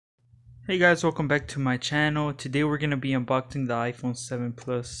Hey guys, welcome back to my channel. Today we're going to be unboxing the iPhone 7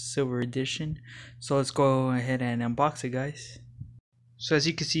 Plus Silver Edition. So let's go ahead and unbox it, guys. So as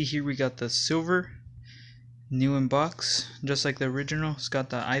you can see here, we got the silver, new in box, just like the original. It's got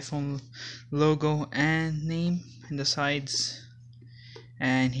the iPhone logo and name in the sides.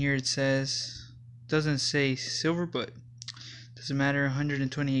 And here it says, doesn't say silver, but doesn't matter,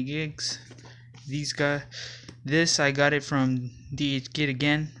 128 gigs. This I got it from DHgate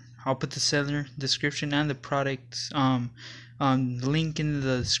again. I'll put the seller description and the product link in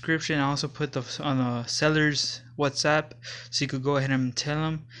the description. I also put on the seller's WhatsApp, so you could go ahead and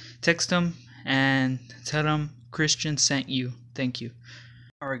text them and tell them Christian sent you. Thank you.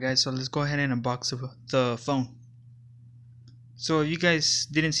 Alright guys, so let's go ahead and unbox the phone. So if you guys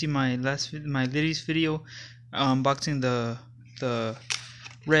didn't see my latest video unboxing the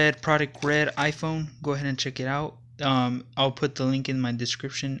red iPhone, go ahead and check it out. I'll put the link in my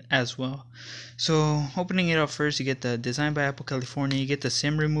description as well. So opening it up first, you get the Design by Apple California, you get the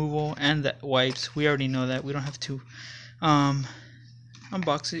SIM removal and the wipes. We already know that, we don't have to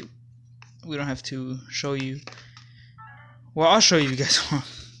unbox it, we don't have to show you. Well, I'll show you if you guys want.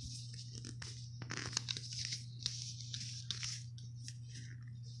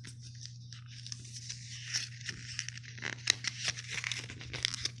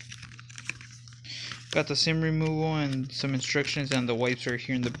 Got the SIM removal and some instructions, and the wipes are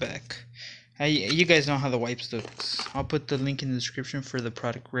here in the back. You guys know how the wipes looks. I'll put the link in the description for the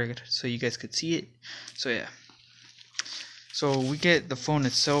product red so you guys could see it. So yeah. So we get the phone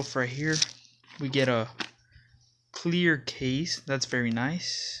itself right here. We get a clear case. That's very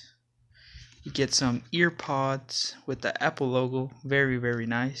nice. You get some ear pods with the Apple logo. Very, very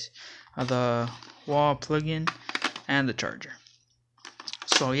nice. The wall plug-in and the charger.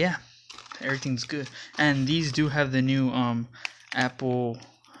 So yeah. Everything's good, and these do have the new Apple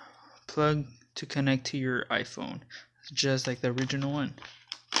plug to connect to your iPhone, just like the original one.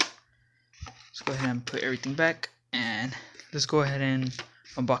 Let's go ahead and put everything back, and let's go ahead and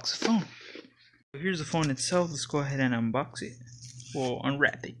unbox the phone. Here's the phone itself. Let's go ahead and unbox it. We'll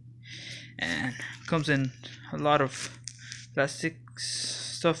unwrap it, and it comes in a lot of plastic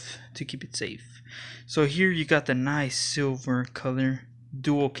stuff to keep it safe. So here you got the nice silver color,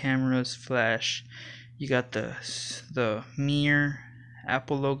 dual cameras, flash. You got the mirror,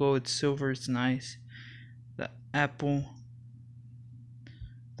 Apple logo. It's silver. It's nice. The iPhone,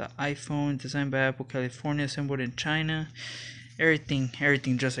 designed by Apple California, assembled in China. Everything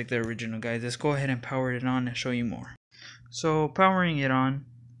just like the original, guys. Let's go ahead and power it on and show you more. So powering it on,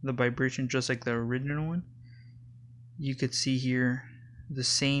 the vibration just like the original one. You could see here the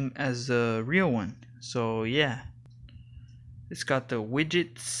same as the real one. So yeah. It's got the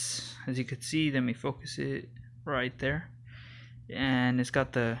widgets, as you can see. Let me focus it right there. And it's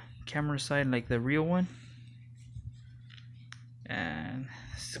got the camera side like the real one. And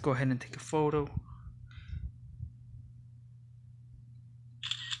let's go ahead and take a photo.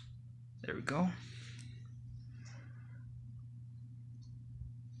 There we go.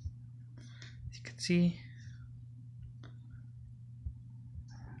 As you can see,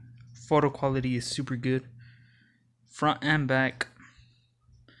 photo quality is super good, front and back.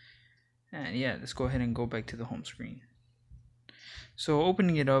 And yeah, let's go ahead and go back to the home screen. So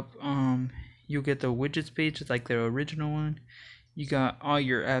opening it up, you'll get the widgets page like the original one. You got all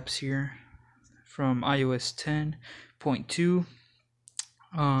your apps here from iOS 10.2.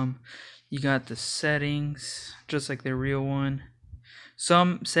 You got the settings just like the real one.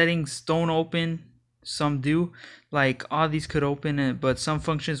 Some settings don't open, some do. Like all these could open it, but some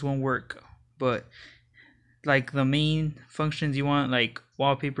functions won't work. But like the main functions you want, like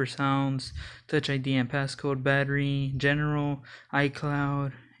wallpaper, sounds, touch ID and passcode, battery, general,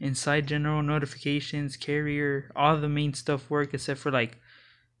 iCloud, inside general, notifications, carrier, all the main stuff work except for like,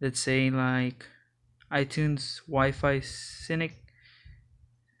 let's say like iTunes, Wi-Fi Sync.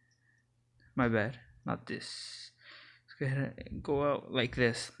 My bad, not this. Let's go ahead and go out like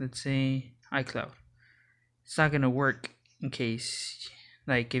this. Let's say iCloud. It's not gonna work in case,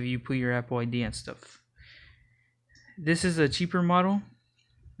 like if you put your Apple ID and stuff. This is a cheaper model,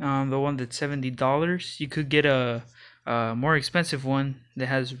 the one that's $70. You could get a more expensive one that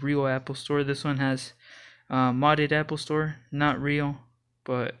has real Apple Store. This one has modded Apple Store, not real,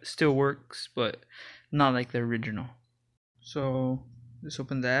 but still works, but not like the original. So let's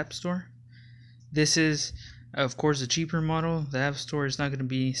open the App Store. This is, of course, a cheaper model. The App Store is not going to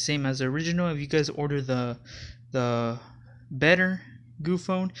be same as the original. If you guys order the better Goof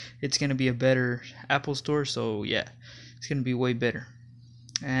phone, it's going to be a better Apple Store. So yeah, it's going to be way better.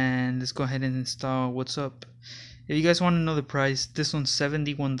 And let's go ahead and install what's up. If you guys want to know the price, this one's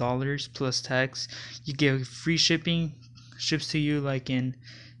 $71 plus tax. You get free shipping, ships to you like in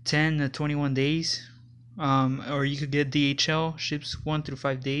 10 to 21 days. Or you could get DHL, ships 1 through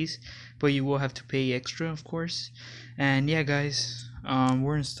 5 days, but you will have to pay extra, of course. And yeah, guys,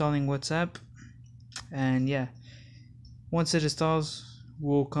 we're installing WhatsApp, and yeah, once it installs,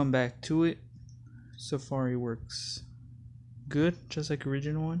 we'll come back to it. Safari works good, just like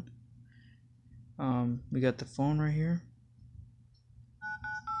original one. We got the phone right here.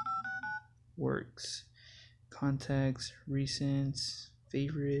 Works. Contacts, recents,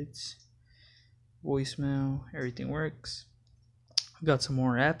 favorites, voicemail, everything works. We got some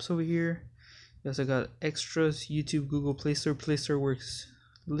more apps over here. We also got extras, YouTube, Google Play Store. Play Store works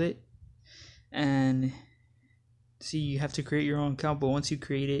lit. And see, you have to create your own account, but once you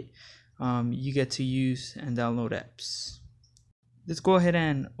create it, you get to use and download apps. Let's go ahead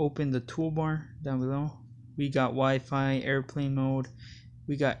and open the toolbar down below. We got Wi-Fi, airplane mode.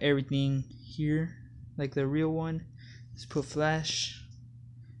 We got everything here like the real one. Let's put flash.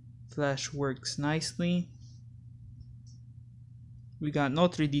 Flash works nicely. We got no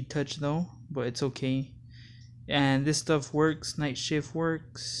 3D touch though, but it's okay. And this stuff works. Night shift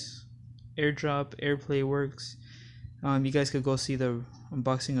works. AirDrop, AirPlay works. You guys could go see the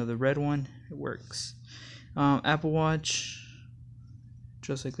unboxing of the red one. It works. Apple Watch,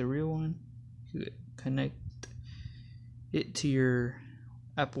 just like the real one. You connect it to your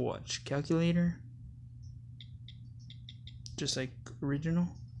Apple Watch calculator, just like original.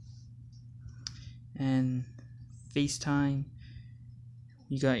 And FaceTime,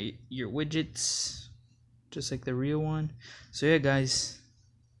 you got your widgets, just like the real one. So yeah, guys,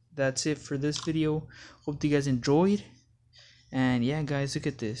 that's it for this video. Hope you guys enjoyed. And yeah, guys, look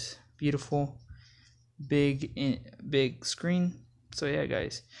at this beautiful big screen. So yeah,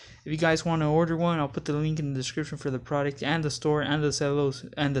 guys, if you guys want to order one, I'll put the link in the description for the product and the store and the sellers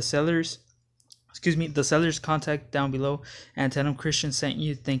the seller's contact down below, and tell them Cristian sent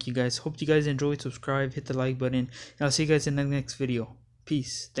you. Thank you, guys. Hope you guys enjoyed. Subscribe, hit the like button, and I'll see you guys in the next video.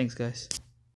 Peace. Thanks, guys.